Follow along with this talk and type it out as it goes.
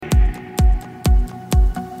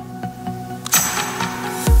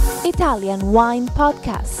Italian Wine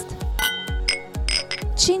Podcast.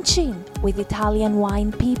 Chin Chin with Italian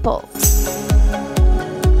wine people.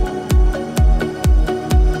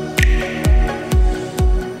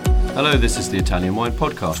 Hello, this is the Italian Wine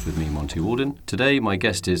Podcast with me, Monty Waldin. Today, my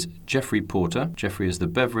guest is Jeffrey Porter. Jeffrey is the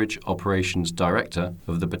Beverage Operations Director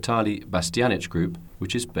of the Batali Bastianich Group,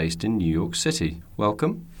 which is based in New York City.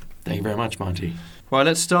 Welcome. Thank you very much, Monty. Right,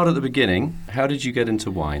 let's start at the beginning. How did you get into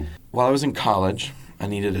wine? While I was in college, I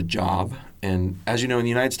needed a job. And as you know, in the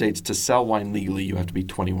United States, to sell wine legally, you have to be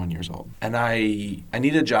 21 years old. And I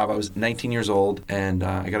needed a job. I was 19 years old, and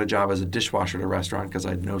I got a job as a dishwasher at a restaurant because I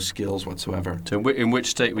had no skills whatsoever. So in which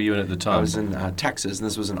state were you in at the time? I was in Texas, and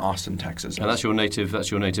this was in Austin, Texas. And that's your native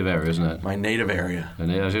area, isn't it? My native area.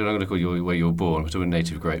 And I'm not going to call you where you were born. We're talking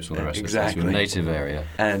native grapes and all the rest exactly. of it. That's your native area.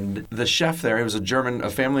 And the chef there, it was a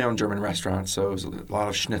family-owned German restaurant, so it was a lot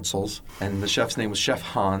of schnitzels. And the chef's name was Chef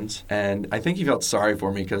Hans. And I think he felt sorry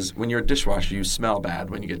for me because when you're a dishwasher, you smell bad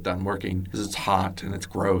when you get done working because it's hot and it's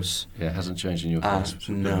gross. Yeah, it hasn't changed in your case.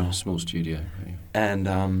 No. Small studio. And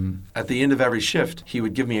at the end of every shift, he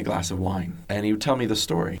would give me a glass of wine, and he would tell me the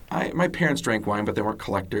story. My parents drank wine, but they weren't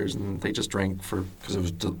collectors, and they just drank because it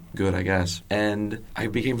was good, I guess. And I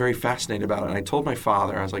became very fascinated about it, and I told my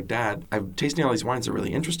father, I was like, Dad, I'm tasting all these wines that are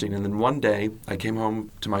really interesting. And then one day, I came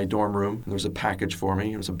home to my dorm room, and there was a package for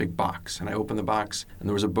me. It was a big box, and I opened the box, and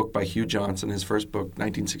there was a book by Hugh Johnson, his first book,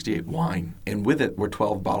 1968, Wine. And with it were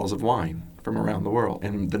 12 bottles of wine from around the world.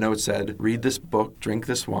 And the note said, read this book, drink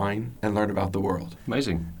this wine, and learn about the world.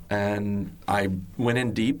 Amazing. And I went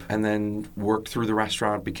in deep and then worked through the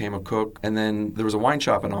restaurant, became a cook. And then there was a wine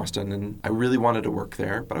shop in Austin, and I really wanted to work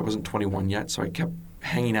there, but I wasn't 21 yet, so I kept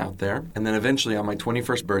hanging out there. And then eventually on my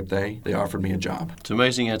 21st birthday, they offered me a job. It's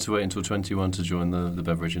amazing you had to wait until 21 to join the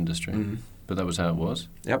beverage industry. Mm-hmm. But that was how it was?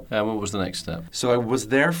 Yep. And what was the next step? So I was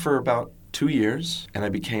there for about 2 years, and I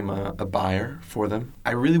became a buyer for them.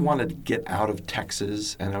 I really wanted to get out of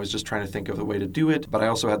Texas, and I was just trying to think of the way to do it, but I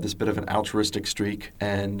also had this bit of an altruistic streak,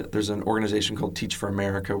 and there's an organization called Teach for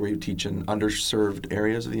America where you teach in underserved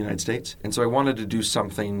areas of the United States. And so I wanted to do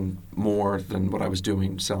something more than what I was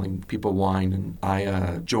doing, selling people wine, and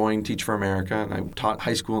I joined Teach for America, and I taught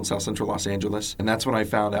high school in South Central Los Angeles, and that's when I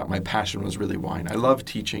found out my passion was really wine. I love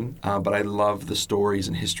teaching, but I love the stories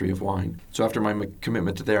and history of wine. So after my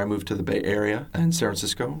commitment to there, I moved to the Bay Area in San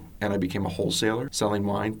Francisco, and I became a wholesaler selling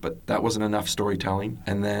wine, but that wasn't enough storytelling.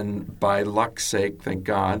 And then by luck's sake, thank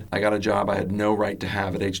God, I got a job I had no right to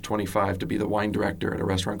have at age 25 to be the wine director at a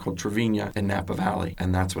restaurant called Trevina in Napa Valley,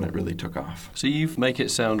 and that's when it really took off. So you make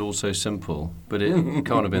it sound all so simple, but it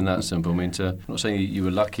can't have been that simple. I mean, I'm not saying you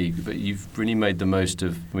were lucky, but you've really made the most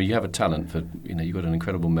of, you have a talent for, you've got an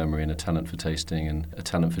incredible memory and a talent for tasting and a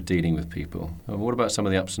talent for dealing with people. What about some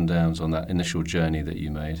of the ups and downs on that initial journey that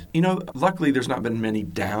you made? Luckily, there's not been many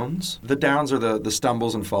downs. The downs are the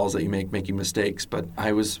stumbles and falls that you make making mistakes, but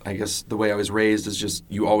I guess the way I was raised is just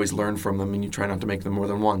you always learn from them and you try not to make them more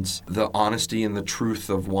than once. The honesty and the truth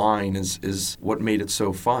of wine is what made it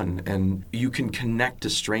so fun, and you can connect to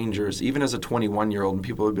strangers, even as a 21-year-old, and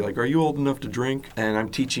people would be like, are you old enough to drink? And I'm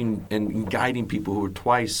teaching and guiding people who were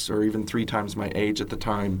twice or even 3 times my age at the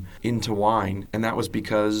time into wine, and that was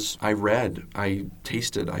because I read, I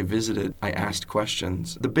tasted, I visited, I asked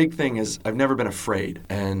questions. The big thing is I've never been afraid,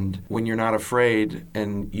 and when you're not afraid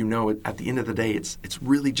and at the end of the day it's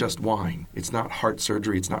really just wine. It's not heart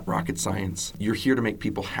surgery, it's not rocket science. You're here to make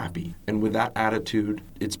people happy, and with that attitude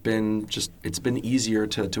it's been easier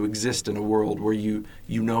to exist in a world where you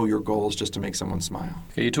know your goal is just to make someone smile.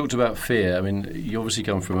 Okay, you talked about fear. I mean, you obviously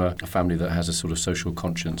come from a family that has a sort of social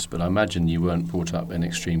conscience, but I imagine you weren't brought up in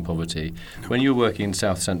extreme poverty. No. When you were working in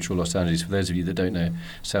South Central Los Angeles, for those of you that don't know,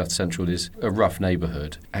 South Central is a rough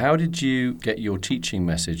neighborhood. How did you get your teaching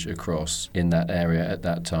message across in that area at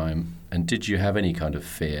that time? And did you have any kind of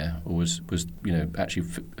fear, or was actually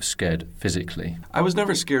scared physically? I was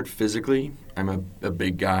never scared physically. I'm a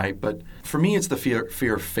big guy, but for me it's the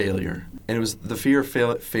fear of failure. And it was the fear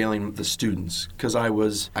of failing the students, because I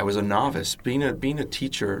was a novice. Being a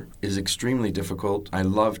teacher is extremely difficult. I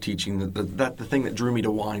love teaching. The thing that drew me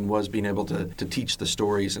to wine was being able to teach the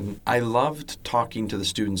stories, and I loved talking to the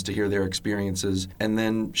students to hear their experiences and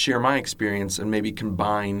then share my experience and maybe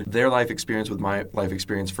combine their life experience with my life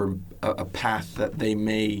experience for a path that they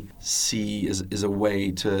may see as a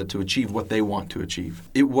way to achieve what they want to achieve.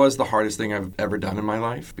 It was the hardest thing I've ever done in my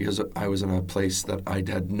life because I was in a place that I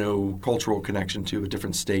had no cultural connection to, a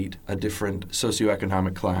different state, a different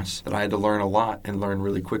socioeconomic class, that I had to learn a lot and learn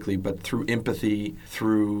really quickly. But through empathy,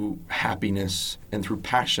 through happiness, and through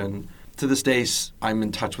passion, To this day, I'm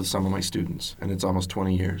in touch with some of my students, and it's almost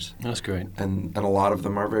 20 years. That's great. And a lot of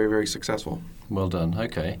them are very, very successful. Well done.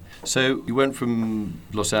 Okay. So you went from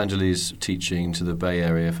Los Angeles teaching to the Bay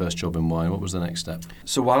Area, first job in wine. What was the next step?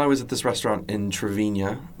 So while I was at this restaurant in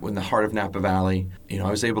Trevina, in the heart of Napa Valley, I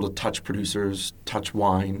was able to touch producers, touch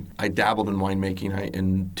wine. I dabbled in winemaking.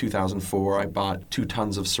 In 2004, I bought 2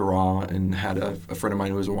 tons of Syrah and had a friend of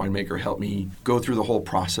mine who was a winemaker help me go through the whole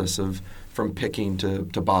process of from picking to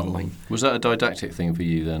bottling. Was that a didactic thing for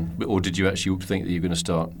you then? Or did you actually think that you were going to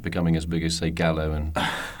start becoming as big as, say, Gallo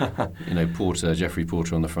and, Porter, Jeffrey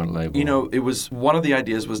Porter on the front label? It was, one of the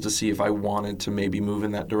ideas was to see if I wanted to maybe move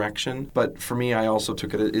in that direction. But for me, I also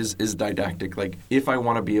took it as didactic. Like, if I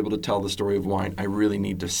want to be able to tell the story of wine, I really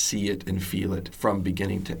need to see it and feel it from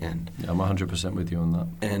beginning to end. Yeah, I'm 100% with you on that.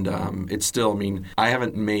 And it's still, I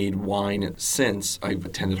haven't made wine since. I've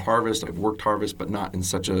attended harvest, I've worked harvest, but not in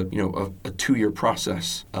such a 2-year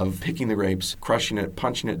process of picking the grapes, crushing it,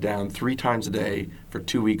 punching it down 3 times a day for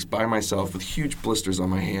 2 weeks by myself with huge blisters on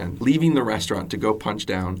my hand, leaving the restaurant to go punch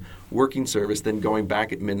down, working service, then going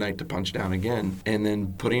back at midnight to punch down again, and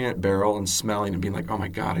then putting it barrel and smelling and being like, oh my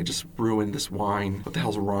God, I just ruined this wine. What the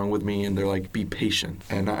hell's wrong with me? And they're like, be patient.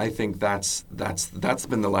 And I think that's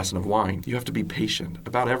been the lesson of wine. You have to be patient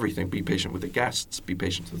about everything. Be patient with the guests, be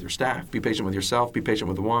patient with your staff, be patient with yourself, be patient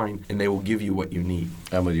with the wine, and they will give you what you need.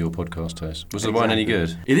 And with your podcast host. Was the wine any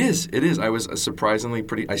good? It is. I was surprisingly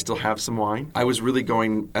I still have some wine. I was really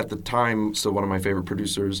going, at the time, so one of my favorite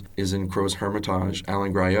producers is in Crow's Hermitage,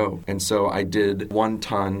 Alain Graillot. And so I did 1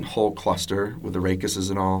 ton whole cluster with the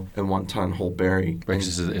rakuses and all, and 1 ton whole berry.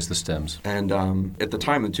 Rakuses is the stems. And at the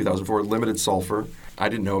time in 2004, limited sulfur. I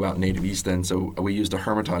didn't know about native yeast then, so we used a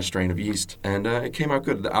Hermitage strain of yeast, and it came out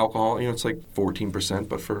good. The alcohol, it's like 14%,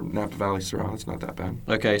 but for Napa Valley Syrah, it's not that bad.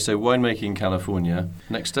 Okay, so winemaking in California.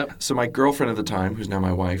 Next step? So my girlfriend at the time, who's now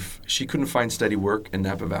my wife, she couldn't find steady work in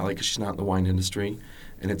Napa Valley because she's not in the wine industry.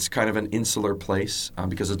 And it's kind of an insular place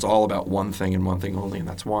because it's all about one thing and one thing only, and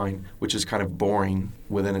that's wine, which is kind of boring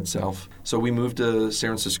within itself. So we moved to San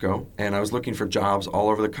Francisco, and I was looking for jobs all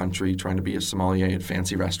over the country, trying to be a sommelier at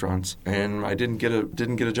fancy restaurants, and I didn't get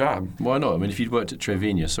a job. Why not? If you'd worked at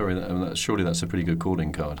Trevina, surely that's a pretty good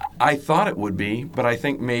calling card. I thought it would be, but I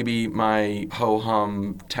think maybe my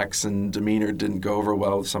ho-hum Texan demeanor didn't go over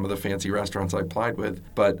well with some of the fancy restaurants I applied with.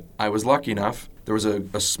 But I was lucky enough. There was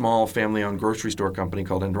a small family-owned grocery store company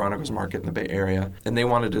called Andronico's Market in the Bay Area, and they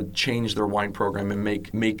wanted to change their wine program and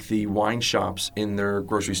make the wine shops in their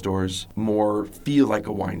grocery stores more feel like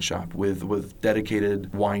a wine shop with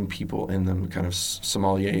dedicated wine people in them, kind of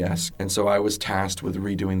sommelier-esque. And so I was tasked with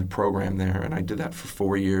redoing the program there, and I did that for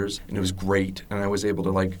 4 years, and it was great. And I was able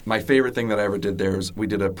to, my favorite thing that I ever did there is we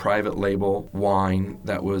did a private label wine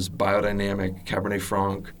that was biodynamic Cabernet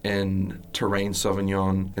Franc and Terrain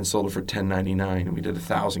Sauvignon and sold it for $10.99. And we did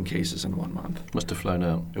 1,000 cases in 1 month. Must have flown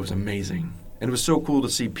out. It was amazing. And it was so cool to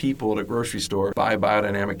see people at a grocery store buy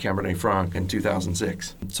biodynamic Cabernet Franc in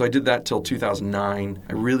 2006. So I did that till 2009.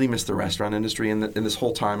 I really missed the restaurant industry. And this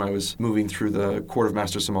whole time I was moving through the Court of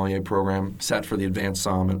Master Sommelier program, sat for the advanced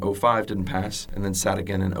somm in 2005, didn't pass, and then sat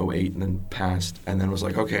again in 2008 and then passed. And then was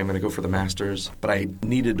like, okay, I'm going to go for the masters. But I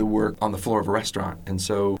needed to work on the floor of a restaurant. And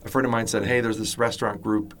so a friend of mine said, hey, there's this restaurant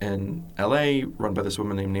group in LA run by this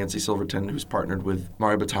woman named Nancy Silverton who's partnered with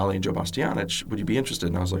Mario Batali and Joe Bastianich. Would you be interested?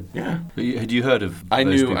 And I was like, yeah. Had you heard of I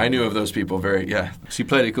those people? I knew of those people So you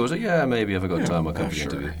played it cool, so yeah, maybe if I got time I'll come to the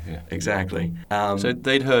sure. interview. Yeah. Exactly. So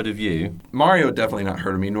they'd heard of you. Mario had definitely not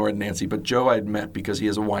heard of me, nor had Nancy, but Joe I'd met because he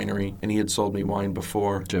has a winery and he had sold me wine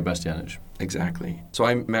before. Joe Bastianich. Exactly. So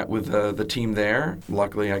I met with the team there.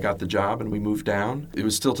 Luckily, I got the job and we moved down. It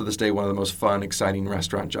was still to this day one of the most fun, exciting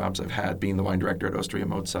restaurant jobs I've had, being the wine director at Osteria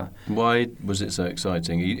Mozza. Why was it so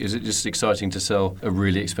exciting? Is it just exciting to sell a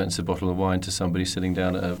really expensive bottle of wine to somebody sitting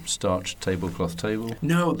down at a starched tablecloth table?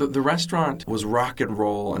 No, the restaurant was rock and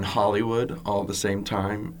roll and Hollywood all at the same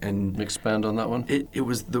time. And expand on that one? It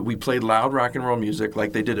was we played loud rock and roll music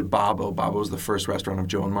like they did at Babbo. Babbo was the first restaurant of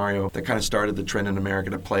Joe and Mario that kind of started the trend in America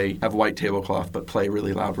to have white tablecloth, but play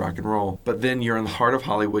really loud rock and roll. But then you're in the heart of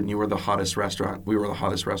Hollywood and you were the hottest restaurant. We were the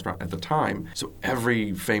hottest restaurant at the time. So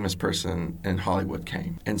every famous person in Hollywood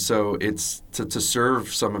came. And so it's to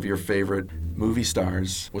serve some of your favorite movie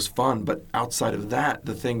stars was fun. But outside of that,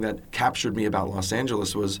 the thing that captured me about Los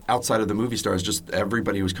Angeles was outside of the movie stars, just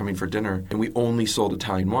everybody was coming for dinner. And we only sold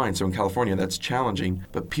Italian wine. So in California, that's challenging.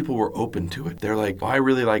 But people were open to it. They're like, well, I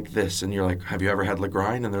really like this. And you're like, have you ever had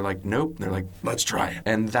Lagrein? And they're like, nope. And they're like, let's try it.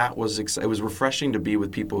 And that was It was refreshing to be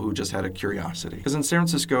with people who just had a curiosity. Because in San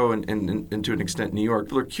Francisco and to an extent New York,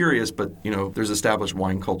 people are curious, but there's established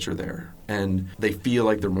wine culture there, and they feel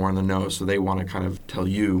like they're more in the know, so they want to kind of tell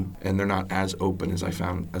you, and they're not as open as I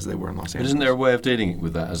found as they were in Los Angeles. But isn't there a way of dealing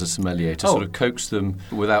with that as a sommelier to sort of coax them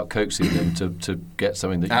without coaxing them to get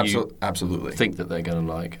something that you absolutely think that they're going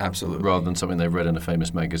to like? Absolutely. Rather than something they've read in a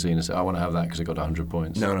famous magazine and say, I want to have that because it got 100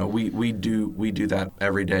 points. No, we do that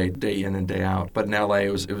every day, day in and day out. But in LA,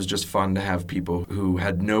 it was just fun to have people who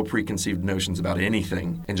had no preconceived notions about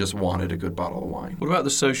anything and just wanted a good bottle of wine. What about the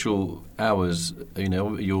social hours?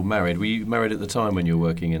 You're married. Were you married at the time when you were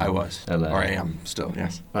working in I was. LA? Or I am still,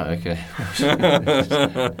 yes. Oh, okay.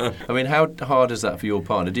 I mean, how hard is that for your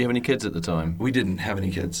partner? Do you have any kids at the time? We didn't have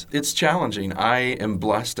any kids. It's challenging. I am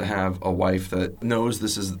blessed to have a wife that knows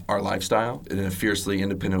this is our lifestyle, and a fiercely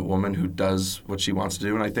independent woman who does what she wants to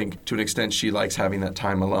do. And I think to an extent she likes having that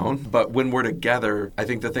time alone. But when we're together, I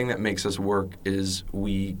think the thing that makes us work is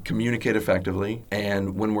we communicate effectively,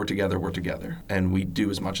 and when we're together, and we do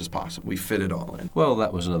as much as possible. We fit it all in. Well,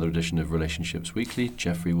 that was another edition of Relationships Weekly.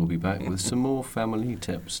 Jeffrey will be back with some more family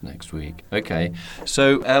tips next week. Okay,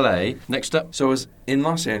 so LA, next up. So I was in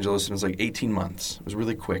Los Angeles, and it was like 18 months. It was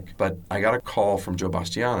really quick. But I got a call from Joe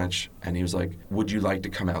Bastianich, and he was like, would you like to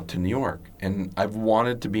come out to New York? And I've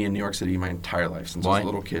wanted to be in New York City my entire life since I was a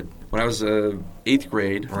little kid. When I was 8th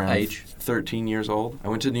grade, around age 13 years old, I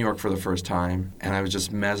went to New York for the first time, and I was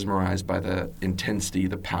just mesmerized by the intensity,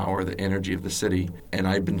 the power, the energy of the city. And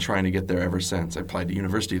I've been trying to get there ever since. I applied to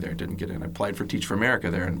university there, didn't get in. I applied for Teach for America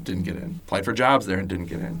there and didn't get in. Applied for jobs there and didn't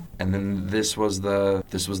get in. And then this was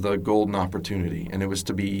the golden opportunity, and it was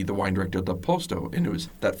to be the wine director at Del Posto. And it was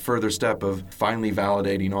that further step of finally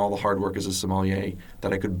validating all the hard work as a sommelier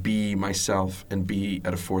that I could be myself and be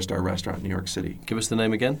at a 4-star restaurant in New York City. Give us the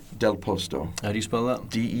name again. Del Posto. How do you spell that?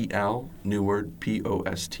 D-E-L, new word,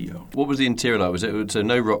 P-O-S-T-O. What was the interior like? Was it so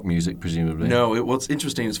no rock music, presumably? No, it's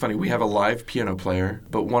interesting. It's funny. We have a live piano player,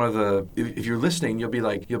 but if you're listening, you'll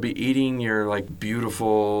be eating your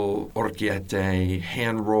beautiful orchiette,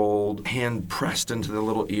 hand rolled, hand pressed into the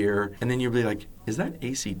little ear, and then you'll be like, is that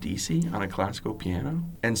AC/DC on a classical piano?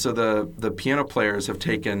 And so the piano players have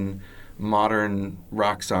taken modern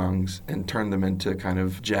rock songs and turn them into kind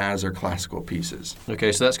of jazz or classical pieces.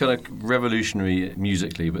 Okay, so that's kind of revolutionary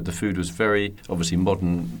musically, but the food was very obviously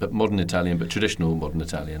modern Italian, but traditional modern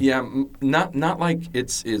Italian. Yeah, not like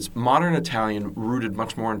it's modern Italian rooted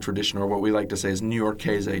much more in tradition, or what we like to say is New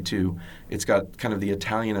Yorkese too. It's got kind of the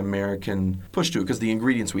Italian-American push to it because the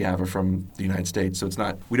ingredients we have are from the United States, so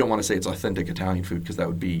we don't want to say it's authentic Italian food because that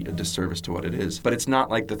would be a disservice to what it is. But it's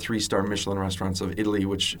not like the 3-star Michelin restaurants of Italy,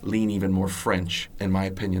 which lean even more French, in my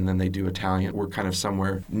opinion, than they do Italian. We're kind of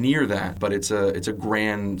somewhere near that, but it's a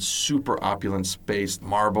grand, super opulent space,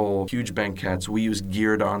 marble, huge banquettes. We use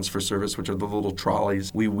guirdons for service, which are the little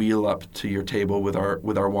trolleys. We wheel up to your table with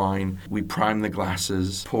our wine. We prime the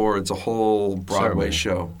glasses, pour. It's a whole Broadway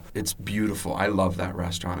show. It's beautiful. I love that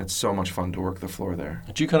restaurant. It's so much fun to work the floor there.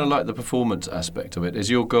 Do you kind of like the performance aspect of it? Is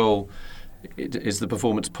your goal... Is the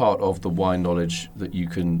performance part of the wine knowledge that you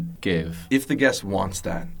can give? If the guest wants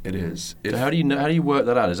that, it is. So how do you work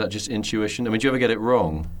that out? Is that just intuition? I mean, do you ever get it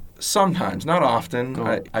wrong? Sometimes, not often.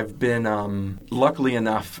 I've been luckily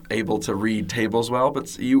enough able to read tables well,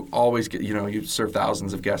 but you always get, you serve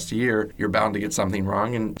thousands of guests a year, you're bound to get something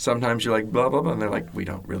wrong, and sometimes you're like, blah, blah, blah, and they're like, we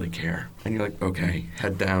don't really care. And you're like, okay,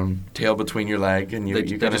 head down, tail between your leg, and they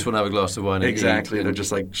just want to have a glass of wine. Exactly. And they're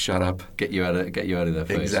just like, shut up. Get you out of their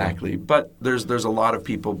face. Exactly. But there's a lot of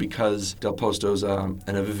people, because Del Posto's an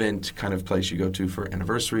event kind of place you go to for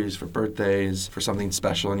anniversaries, for birthdays, for something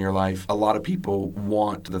special in your life. A lot of people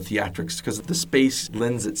want the theatrics because the space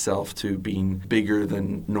lends itself to being bigger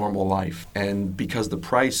than normal life. And because the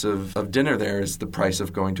price of dinner there is the price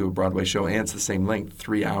of going to a Broadway show, and it's the same length,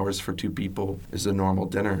 3 hours for 2 people is a normal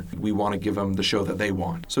dinner. We want to give them the show that they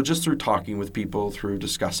want. So just through talking with people, through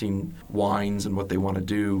discussing wines and what they want to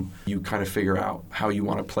do, you kind of figure out how you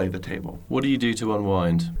want to play the table. What do you do to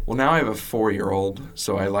unwind? Well, now I have a 4-year-old,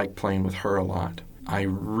 so I like playing with her a lot. I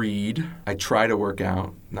read. I try to work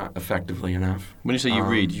out, not effectively enough. When you say you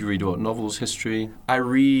read what? Novels, history? I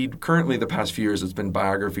read, currently the past few years, it's been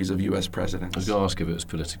biographies of U.S. presidents. I was going to ask if it was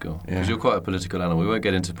political. Yeah. Because you're quite a political animal. We won't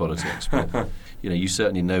get into politics, but you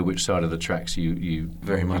certainly know which side of the tracks you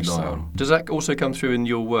very much lie so. on. Does that also come through in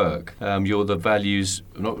your work? You're the values,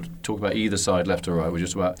 I'm not talking about either side, left or right, we're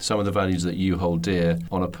just about some of the values that you hold dear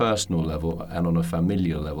on a personal level and on a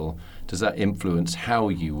familial level. Does that influence how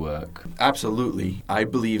you work? Absolutely. I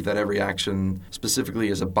believe that every action,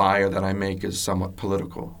 specifically as as a buyer that I make is somewhat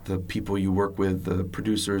political. The people you work with, the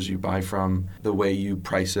producers you buy from, the way you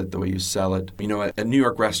price it, the way you sell it. You know, at New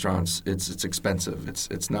York restaurants, it's expensive.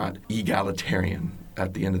 It's not egalitarian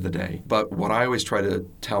at the end of the day. But what I always try to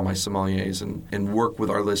tell my sommeliers and work with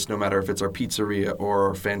our list, no matter if it's our pizzeria or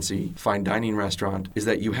our fancy fine dining restaurant, is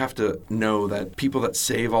that you have to know that people that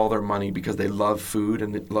save all their money because they love food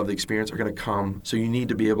and they love the experience are going to come. So you need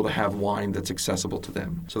to be able to have wine that's accessible to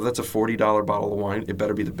them. So that's a $40 bottle of wine. It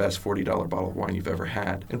better be the best $40 bottle of wine you've ever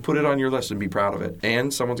had. And put it on your list and be proud of it.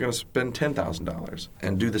 And someone's going to spend $10,000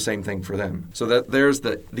 and do the same thing for them. So that there's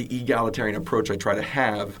the egalitarian approach I try to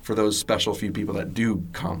have for those special few people that do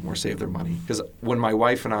come or save their money. Because when my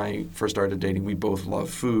wife and I first started dating, we both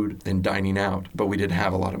loved food and dining out, but we didn't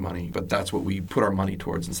have a lot of money. But that's what we put our money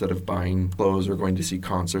towards. Instead of buying clothes or going to see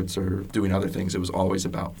concerts or doing other things, it was always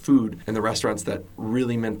about food. And the restaurants that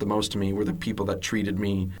really meant the most to me were the people that treated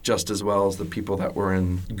me just as well as the people that were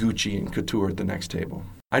in Gucci and couture at the next table.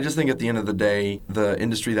 I just think at the end of the day, the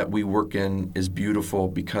industry that we work in is beautiful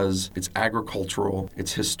because it's agricultural,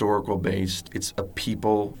 it's historical based, it's a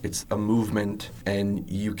people, it's a movement, and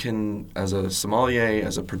you can, as a sommelier,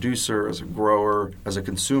 as a producer, as a grower, as a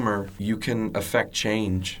consumer, you can affect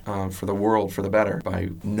change for the world for the better by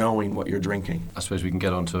knowing what you're drinking. I suppose we can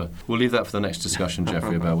get on to we'll leave that for the next discussion,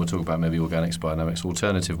 Jeffrey, we'll talk about maybe organics, biodynamics,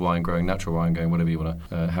 alternative wine growing, natural wine growing, whatever you want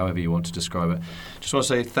to, however you want to describe it. Just want to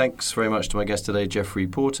say thanks very much to my guest today, Jeffrey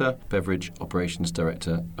Porter, Beverage Operations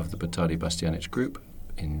Director of the Batali Bastianich Group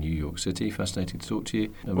in New York City. Fascinating to talk to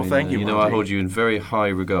you. Thank you. You know, I hold you in very high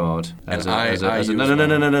regard as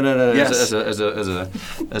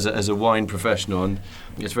a wine professional. And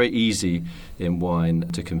it's very easy in wine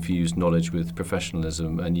to confuse knowledge with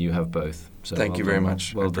professionalism, and you have both. So thank you very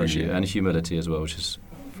much. Well done, you, and humility as well, which is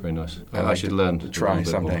very nice. I should learn to try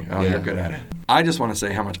someday. You're good at it. I just want to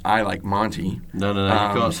say how much I like Monty. No,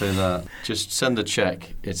 you can't say that. Just send the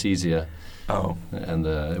check. It's easier. Oh.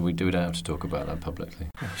 And we don't have to talk about that publicly.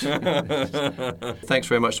 Thanks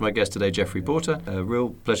very much to my guest today, Jeffrey Porter. A real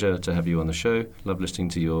pleasure to have you on the show. Love listening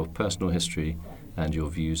to your personal history and your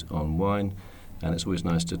views on wine. And it's always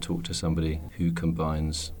nice to talk to somebody who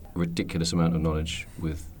combines a ridiculous amount of knowledge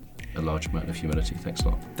with a large amount of humility. Thanks a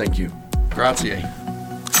lot. Thank you. Grazie.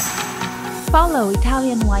 Follow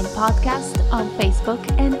Italian Wine Podcast on Facebook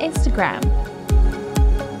and Instagram.